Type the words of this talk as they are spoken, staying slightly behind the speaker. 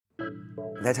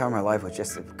That time of my life was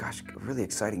just, gosh, a really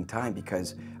exciting time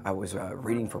because I was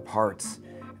reading for parts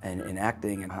and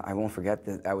acting, and I won't forget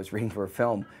that I was reading for a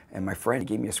film, and my friend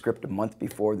gave me a script a month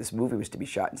before this movie was to be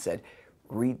shot and said,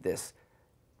 read this.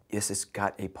 This has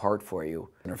got a part for you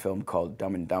in a film called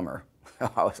Dumb and Dumber.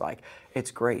 I was like,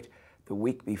 it's great. The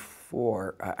week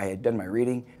before, I had done my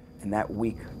reading, and that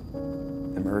week, the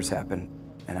murders happened,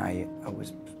 and I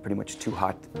was pretty much too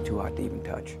hot to even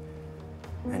touch.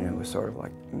 And it was sort of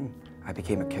like, I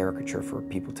became a caricature for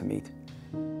people to meet.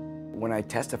 When I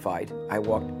testified, I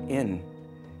walked in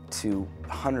to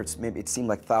hundreds, maybe it seemed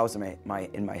like thousands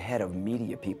in my head of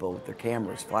media people with their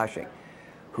cameras flashing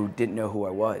who didn't know who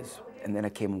I was. And then I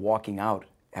came walking out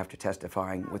after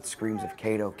testifying with screams of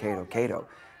Kato, Kato, Kato.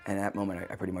 And at that moment,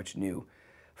 I pretty much knew,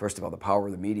 first of all, the power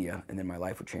of the media, and then my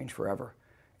life would change forever.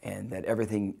 And that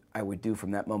everything I would do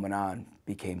from that moment on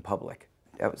became public.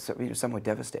 That was somewhat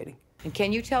devastating. And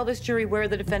can you tell this jury where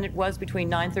the defendant was between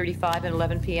 9:35 and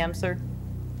 11 p.m., sir?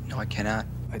 No, I cannot.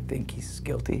 I think he's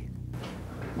guilty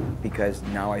because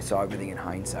now I saw everything in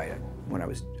hindsight. When I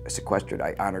was sequestered,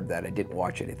 I honored that. I didn't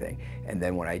watch anything. And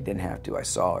then when I didn't have to, I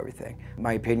saw everything.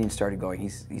 My opinion started going,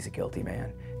 he's a guilty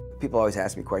man. People always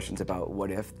ask me questions about what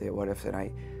if,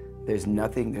 and there's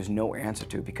no answer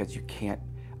to it because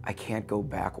I can't go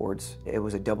backwards. It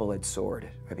was a double-edged sword.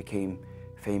 I became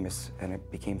famous, and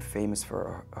it became famous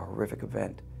for a horrific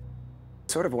event.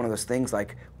 Sort of one of those things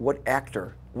like, what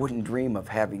actor wouldn't dream of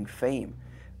having fame?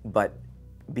 But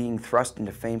being thrust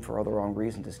into fame for all the wrong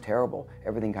reasons is terrible.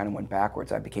 Everything kind of went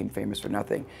backwards. I became famous for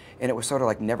nothing. And it was sort of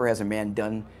like, never has a man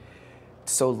done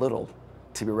so little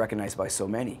to be recognized by so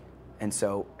many. And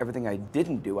so everything I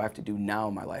didn't do, I have to do now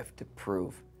in my life to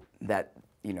prove that,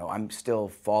 you know, I'm still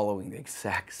following the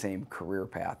exact same career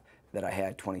path that I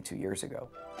had 22 years ago.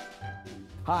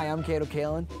 Hi, I'm Kato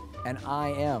Kaelin, and I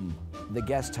am the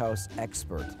guest house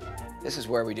expert. This is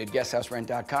where we did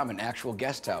guesthouserent.com, an actual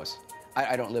guest house.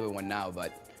 I don't live in one now,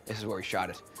 but this is where we shot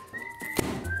it.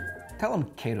 Tell them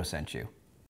Kato sent you.